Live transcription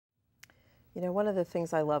You know, one of the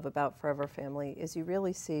things I love about Forever Family is you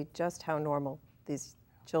really see just how normal these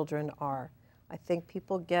children are. I think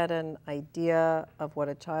people get an idea of what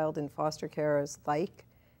a child in foster care is like,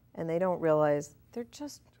 and they don't realize they're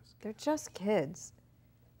just kids.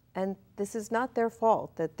 And this is not their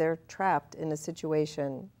fault that they're trapped in a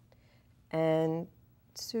situation. And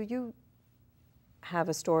Sue, you have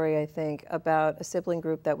a story, I think, about a sibling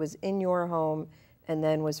group that was in your home and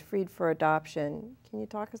then was freed for adoption. Can you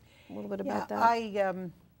talk a little bit about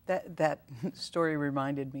that? That story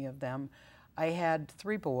reminded me of them. I had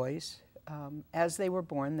 3 boys. As they were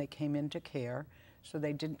born, they came into care, so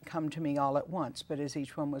they didn't come to me all at once, but as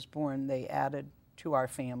each one was born, they added to our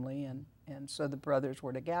family, and so the brothers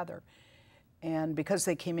were together. And because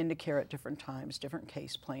they came into care at different times, different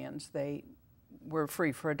case plans, they were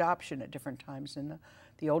free for adoption at different times. And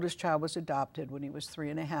the oldest child was adopted when he was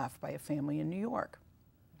 3.5 by a family in New York.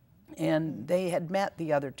 And they had met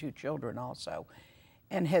the other 2 children also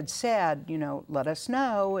and had said, you know, let us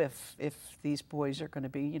know if these boys are going to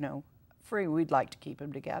be, you know, free. We'd like to keep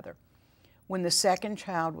them together. When the second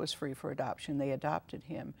child was free for adoption, they adopted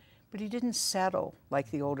him. But he didn't settle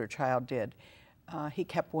like the older child did. He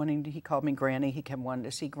kept wanting to, he called me Granny, he kept wanting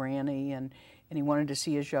to see Granny, and he wanted to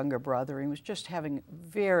see his younger brother. He was just having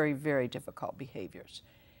very, very difficult behaviors.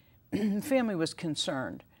 The family was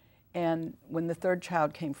concerned. And when the third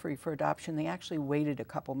child came free for adoption, they actually waited a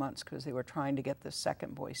couple months because they were trying to get the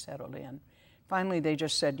second boy settled in. Finally, they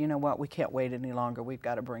just said, you know what, we can't wait any longer, we've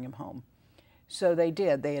got to bring him home. So they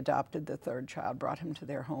did. They adopted the third child, brought him to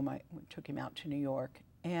their home. I took him out to New York.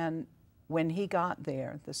 And when he got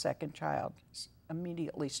there, the second child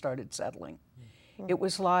immediately started settling. Mm-hmm. It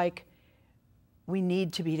was like, we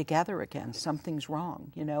need to be together again. Something's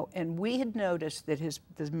wrong, you know? And we had noticed that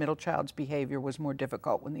the middle child's behavior was more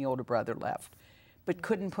difficult when the older brother left, but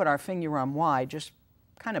couldn't put our finger on why, just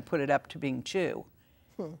kind of put it up to being two.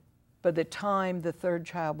 By the time the third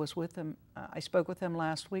child was with them, I spoke with them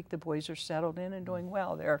last week, the boys are settled in and doing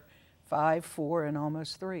well. They're 5, 4, and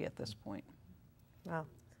almost 3 at this point. Wow.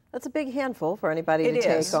 That's a big handful for anybody to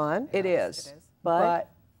take on. It is.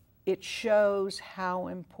 But it shows how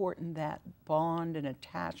important that bond and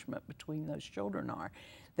attachment between those children are,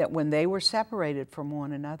 that when they were separated from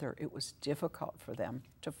one another, it was difficult for them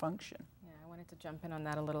to function. Yeah, I wanted to jump in on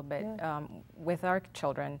that a little bit. Yeah. With our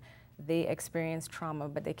children, they experience trauma,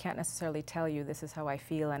 but they can't necessarily tell you this is how I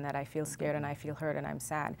feel and that I feel scared and I feel hurt and I'm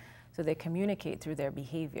sad. So they communicate through their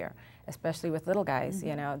behavior, especially with little guys.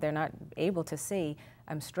 You know, they're not able to say,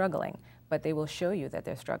 I'm struggling, but they will show you that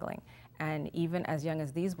they're struggling. And even as young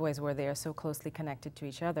as these boys were, they are so closely connected to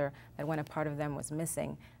each other that when a part of them was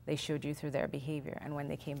missing, they showed you through their behavior. And when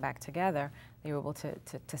they came back together, they were able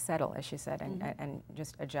to settle, as she said, and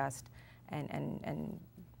just adjust and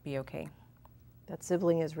be okay. That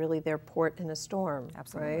sibling is really their port in a storm,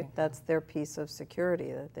 Absolutely. Right? That's their piece of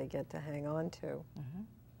security that they get to hang on to.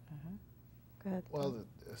 Go ahead. Well,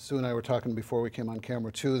 Sue and I were talking before we came on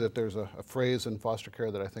camera too, that there's a phrase in foster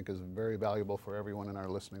care that I think is very valuable for everyone in our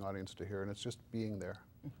listening audience to hear, and it's just being there.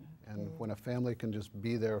 And when a family can just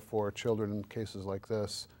be there for children in cases like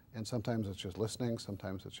this, and sometimes it's just listening,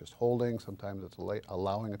 sometimes it's just holding, sometimes it's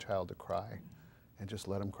allowing a child to cry, and just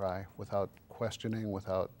let them cry without questioning,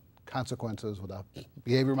 without consequences, without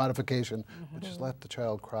behavior modification, but just let the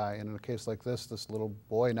child cry. And in a case like this little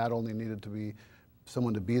boy not only needed to be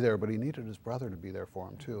someone to be there, but he needed his brother to be there for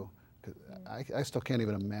him too. I still can't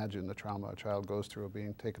even imagine the trauma a child goes through of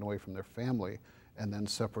being taken away from their family and then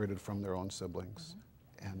separated from their own siblings.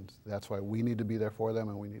 And that's why we need to be there for them,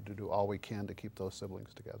 and we need to do all we can to keep those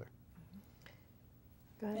siblings together.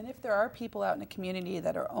 And if there are people out in the community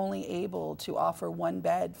that are only able to offer one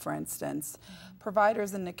bed, for instance,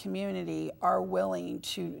 providers in the community are willing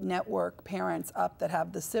to network parents up that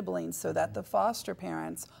have the siblings so that the foster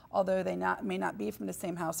parents, although they may not be from the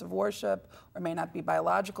same house of worship or may not be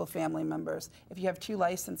biological family members, if you have 2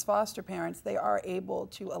 licensed foster parents, they are able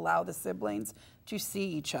to allow the siblings to see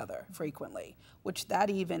each other frequently, which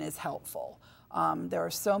that even is helpful. There are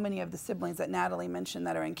so many of the siblings that Natalie mentioned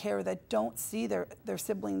that are in care that don't see their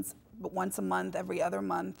siblings but once a month, every other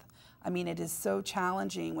month. I mean, it is so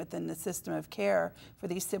challenging within the system of care for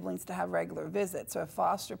these siblings to have regular visits. So if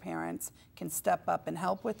foster parents can step up and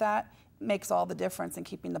help with that, it makes all the difference in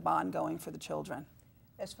keeping the bond going for the children.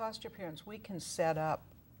 As foster parents, we can set up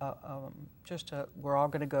we're all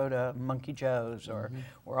going to go to Monkey Joe's, or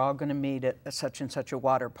we're all going to meet at such and such a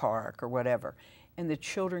water park or whatever. And the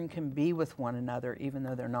children can be with one another even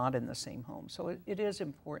though they're not in the same home. So it is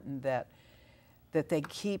important that that they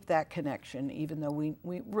keep that connection, even though we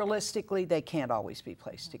realistically, they can't always be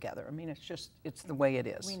placed together. I mean, it's the way it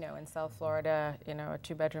is. We know in South Florida, you know, a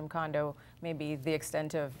 2-bedroom condo may be the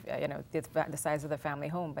extent of, you know, the size of the family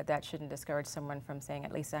home, but that shouldn't discourage someone from saying,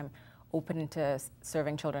 at least I'm open to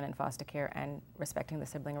serving children in foster care and respecting the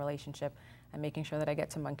sibling relationship and making sure that I get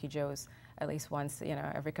to Monkey Joe's at least once, you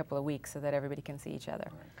know, every couple of weeks so that everybody can see each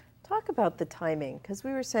other. Talk about the timing, because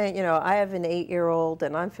we were saying, you know, I have an 8-year-old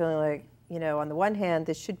and I'm feeling like, you know, on the one hand,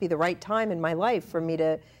 this should be the right time in my life for me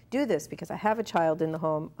to do this because I have a child in the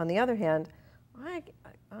home. On the other hand,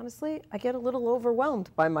 honestly, I get a little overwhelmed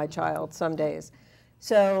by my child some days.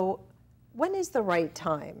 So when is the right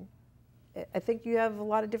time? I think you have a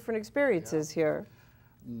lot of different experiences here.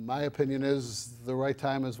 My opinion is the right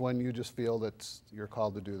time is when you just feel that you're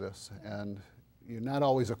called to do this. And you're not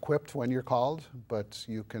always equipped when you're called, but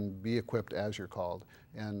you can be equipped as you're called.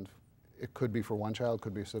 And it could be for one child,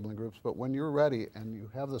 could be sibling groups, but when you're ready and you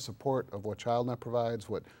have the support of what ChildNet provides,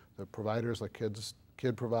 what the providers like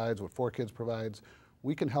Kid provides, what 4Kids provides,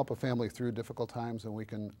 we can help a family through difficult times, and we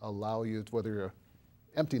can allow you, whether you're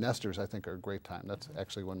empty nesters, I think, are a great time. That's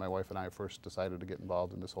actually when my wife and I first decided to get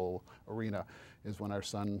involved in this whole arena, is when our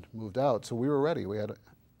son moved out. So we were ready. We had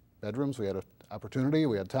bedrooms, we had an opportunity,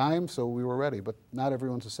 we had time, so we were ready, but not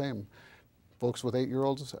everyone's the same. Folks with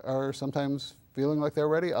 8-year-olds are sometimes feeling like they're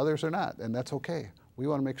ready, others are not, and that's okay. We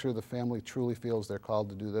want to make sure the family truly feels they're called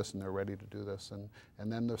to do this and they're ready to do this,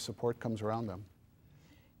 and then the support comes around them.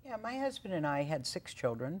 Yeah, my husband and I had 6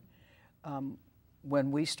 children.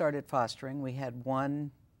 When we started fostering, we had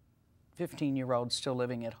one 15-year-old still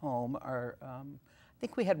living at home. I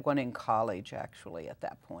think we had one in college, actually, at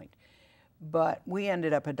that point. But we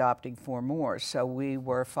ended up adopting 4 more, so we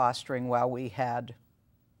were fostering while we had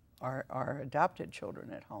our adopted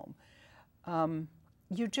children at home.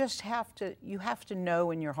 You just have to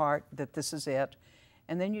know in your heart that this is it,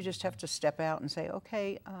 and then you just have to step out and say,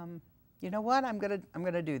 okay, you know what, I'm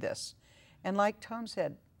gonna do this. And like Tom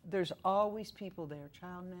said, there's always people there,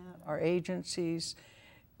 ChildNet, our agencies,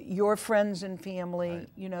 your friends and family. Right.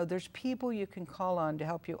 You know, there's people you can call on to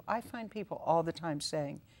help you. I find people all the time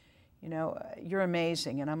saying, you know, you're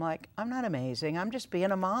amazing. And I'm like, I'm not amazing. I'm just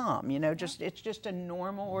being a mom. You know, it's just a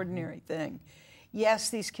normal, ordinary thing. Yes,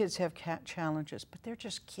 these kids have challenges, but they're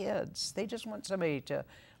just kids. They just want somebody to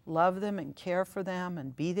love them and care for them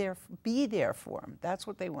and be there for them. That's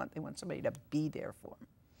what they want. They want somebody to be there for them.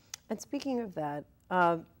 And speaking of that,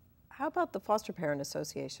 how about the Foster Parent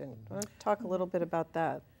Association? I want to talk a little bit about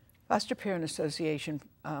that. Foster Parent Association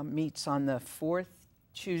meets on the 4th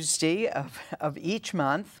Tuesday of each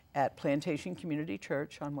month at Plantation Community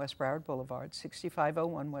Church on West Broward Boulevard,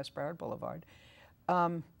 6501 West Broward Boulevard.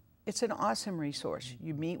 It's an awesome resource.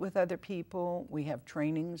 You meet with other people. We have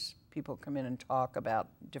trainings. People come in and talk about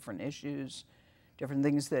different issues, different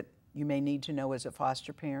things that you may need to know as a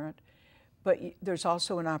foster parent. But there's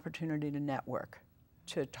also an opportunity to network,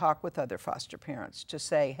 to talk with other foster parents, to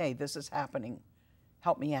say, hey, this is happening,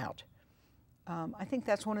 help me out. I think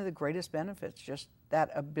that's one of the greatest benefits, just that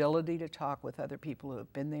ability to talk with other people who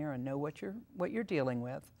have been there and know what you're dealing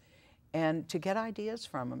with, and to get ideas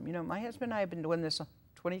from them. You know, my husband and I have been doing this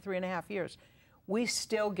 23 and a half years. We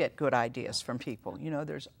still get good ideas from people. You know,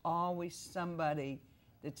 there's always somebody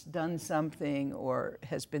that's done something or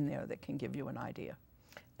has been there that can give you an idea.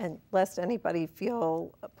 And lest anybody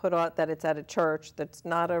feel put on that it's at a church that's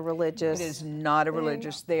not a religious. It is not a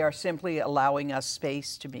religious. They are simply allowing us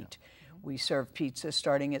space to meet. We serve pizza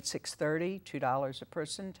starting at 6:30, $2 a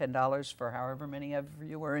person, $10 for however many of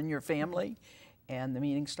you are in your family, and the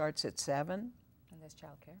meeting starts at 7. And there's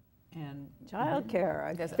childcare. And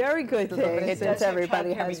childcare, a very good thing since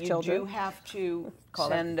everybody has children. You do have to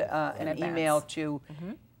send an email to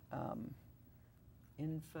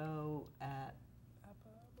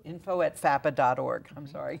info@fapa.org. I'm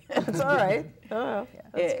sorry. That's all right. Oh,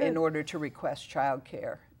 that's good. In order to request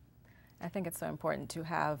childcare. I think it's so important to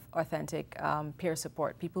have authentic peer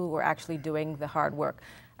support, people who are actually doing the hard work.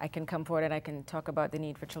 I can come forward and I can talk about the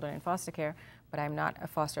need for children in foster care, but I'm not a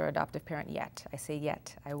foster or adoptive parent yet. I say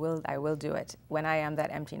yet. I will do it. When I am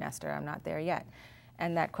that empty nester, I'm not there yet.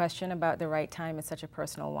 And that question about the right time is such a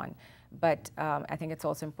personal one. But I think it's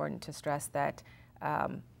also important to stress that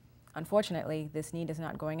unfortunately, this need is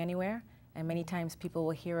not going anywhere, and many times people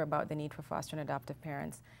will hear about the need for foster and adoptive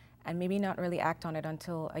parents and maybe not really act on it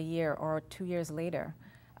until a year or 2 years later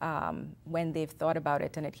when they've thought about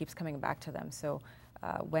it and it keeps coming back to them. So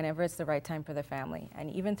whenever it's the right time for the family,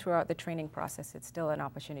 and even throughout the training process, it's still an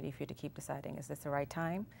opportunity for you to keep deciding, is this the right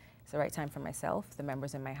time? Is it the right time for myself, the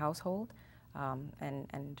members in my household?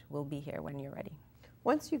 And we'll be here when you're ready.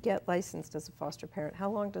 Once you get licensed as a foster parent, how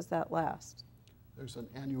long does that last? There's an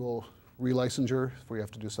annual relicensure where you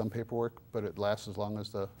have to do some paperwork, but it lasts as long as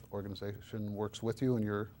the organization works with you and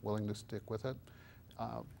you're willing to stick with it.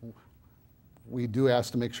 We do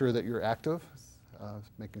ask to make sure that you're active,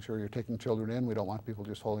 making sure you're taking children in. We don't want people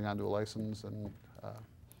just holding on to a license.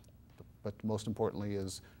 But most importantly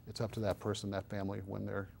is it's up to that person, that family, when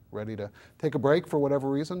they're ready to take a break for whatever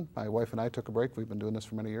reason. My wife and I took a break. We've been doing this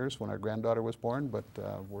for many years when our granddaughter was born, but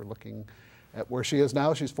we're looking at where she is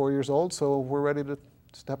now. She's 4 years old, so we're ready to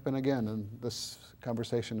step in again. And this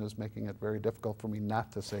conversation is making it very difficult for me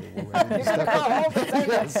not to say we're ready to step in.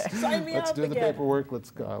 Yes. Sign me Let's up do the again. paperwork.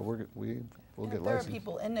 Let's go. We'll get There licensed. are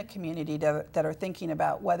people in the community that are thinking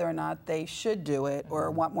about whether or not they should do it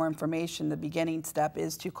or want more information. The beginning step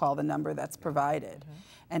is to call the number that's provided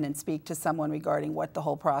and then speak to someone regarding what the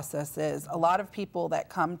whole process is. A lot of people that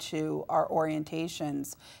come to our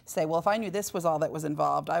orientations say, well, if I knew this was all that was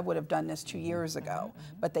involved, I would have done this 2 years ago.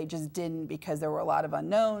 But they just didn't because there were a lot of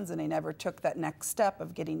unknowns and they never took that next step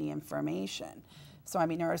of getting the information. So, I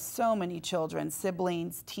mean, there are so many children,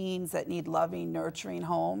 siblings, teens that need loving, nurturing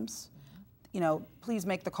homes. You know, please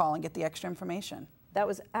make the call and get the extra information. That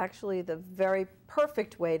was actually the very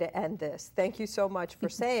perfect way to end this. Thank you so much for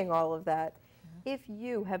saying all of that. If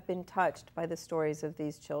you have been touched by the stories of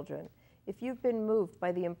these children, if you've been moved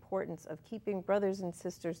by the importance of keeping brothers and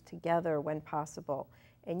sisters together when possible,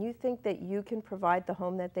 and you think that you can provide the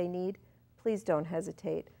home that they need, please don't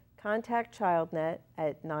hesitate. Contact ChildNet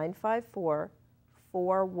at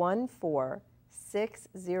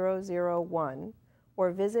 954-414-6001 or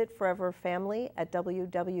visit Forever Family at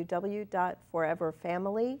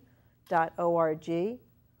www.foreverfamily.org.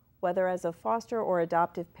 Whether as a foster or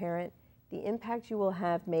adoptive parent, the impact you will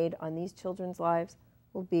have made on these children's lives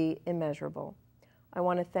will be immeasurable. I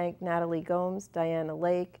want to thank Natalie Gomes, Diana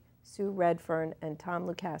Lake, Sue Redfern, and Tom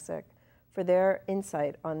Lukasik for their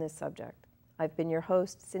insight on this subject. I've been your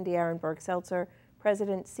host, Cindy Arenberg Seltzer,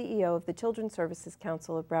 President, CEO of the Children's Services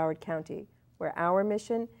Council of Broward County, where our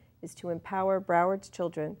mission is to empower Broward's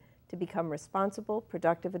children to become responsible,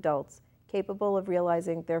 productive adults capable of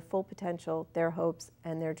realizing their full potential, their hopes,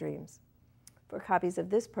 and their dreams. For copies of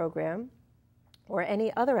this program or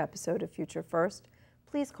any other episode of Future First,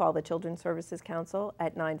 please call the Children's Services Council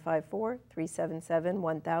at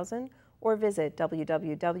 954-377-1000 or visit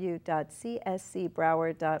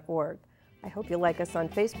www.cscbroward.org. I hope you'll like us on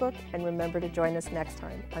Facebook and remember to join us next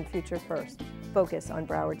time on Future First. Focus on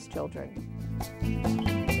Broward's children.